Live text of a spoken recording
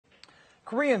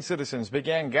Korean citizens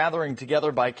began gathering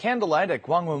together by candlelight at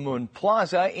Gwanghwamun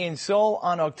Plaza in Seoul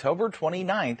on October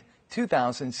 29,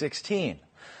 2016.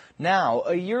 Now,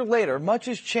 a year later, much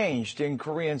has changed in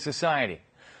Korean society.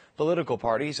 Political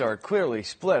parties are clearly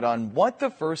split on what the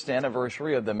first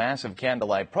anniversary of the massive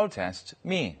candlelight protests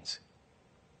means.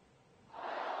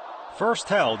 First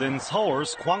held in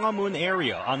Seoul's Gwanghwamun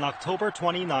area on October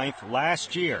 29th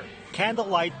last year,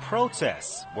 candlelight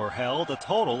protests were held a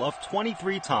total of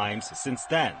 23 times since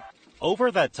then.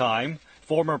 Over that time,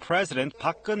 former President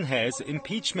Park Geun-hye's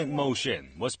impeachment motion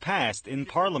was passed in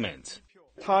Parliament.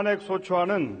 탄핵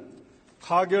소추안은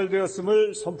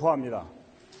가결되었음을 선포합니다.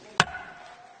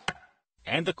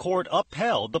 And the court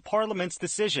upheld the Parliament's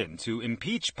decision to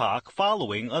impeach Park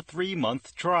following a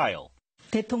 3-month trial.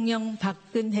 대통령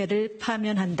박근혜를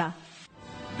파면한다.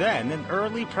 Then an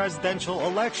early presidential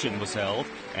election was held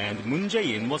and Moon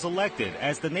Jae-in was elected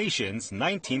as the nation's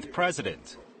 19th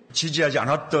president. 지지하지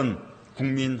않았던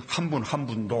국민 한 분 한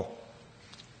분도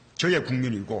저의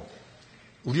국민이고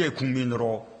우리의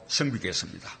국민으로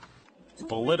성비겠습니다.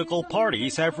 Political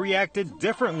parties have reacted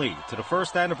differently to the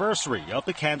first anniversary of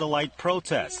the candlelight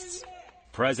protests.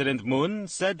 President Moon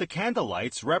said the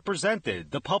candlelights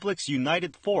represented the public's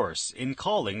united force in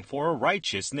calling for a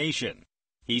righteous nation.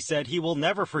 He said he will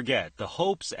never forget the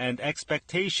hopes and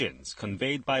expectations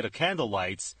conveyed by the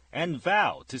candlelights and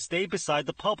vow to stay beside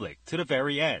the public to the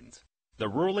very end. The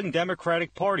ruling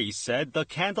Democratic Party said the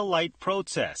candlelight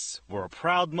protests were a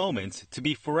proud moment to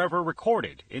be forever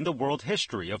recorded in the world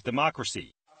history of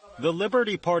democracy. The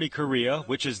Liberty Party Korea,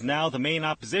 which is now the main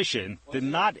opposition, did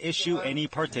not issue any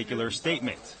particular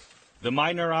statement. The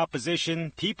minor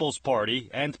opposition, People's Party,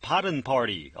 and Paran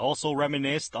Party also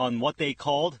reminisced on what they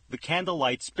called the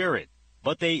candlelight spirit.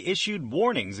 But they issued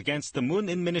warnings against the Moon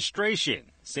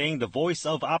administration, saying the voice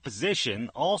of opposition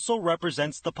also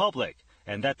represents the public,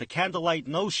 and that the candlelight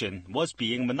notion was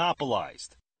being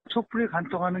monopolized. 촛불이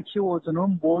관통하는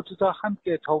키워드는 모두 다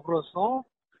함께 더불어서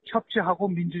협치하고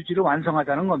민주주의를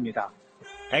완성하자는 겁니다.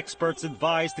 Experts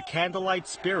advise the candlelight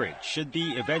spirit should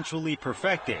be eventually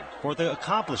perfected for the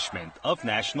accomplishment of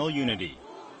national unity.